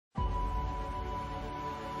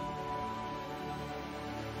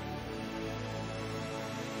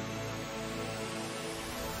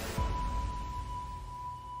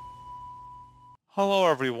Hello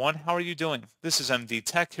everyone, how are you doing? This is MD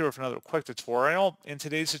Tech here with another quick tutorial. In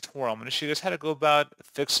today's tutorial, I'm going to show you guys how to go about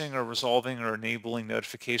fixing or resolving or enabling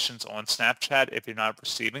notifications on Snapchat if you're not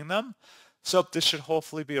receiving them. So this should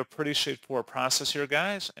hopefully be a pretty straightforward process here,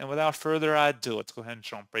 guys. And without further ado, let's go ahead and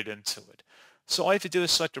jump right into it. So all you have to do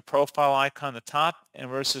is select your profile icon on the top,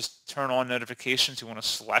 and where it says turn on notifications, you want to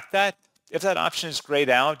select that. If that option is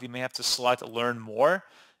grayed out, you may have to select learn more,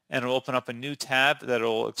 and it'll open up a new tab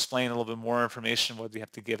that'll explain a little bit more information, whether you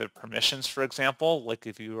have to give it permissions, for example, like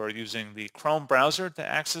if you are using the Chrome browser to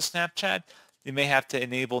access Snapchat, you may have to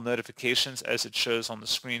enable notifications as it shows on the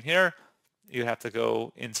screen here. You have to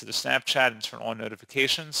go into the Snapchat and turn on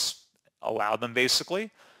notifications, allow them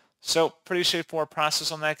basically. So pretty straightforward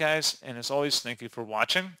process on that, guys. And as always, thank you for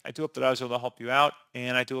watching. I do hope that I was able to help you out,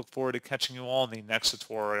 and I do look forward to catching you all in the next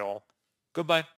tutorial. Goodbye.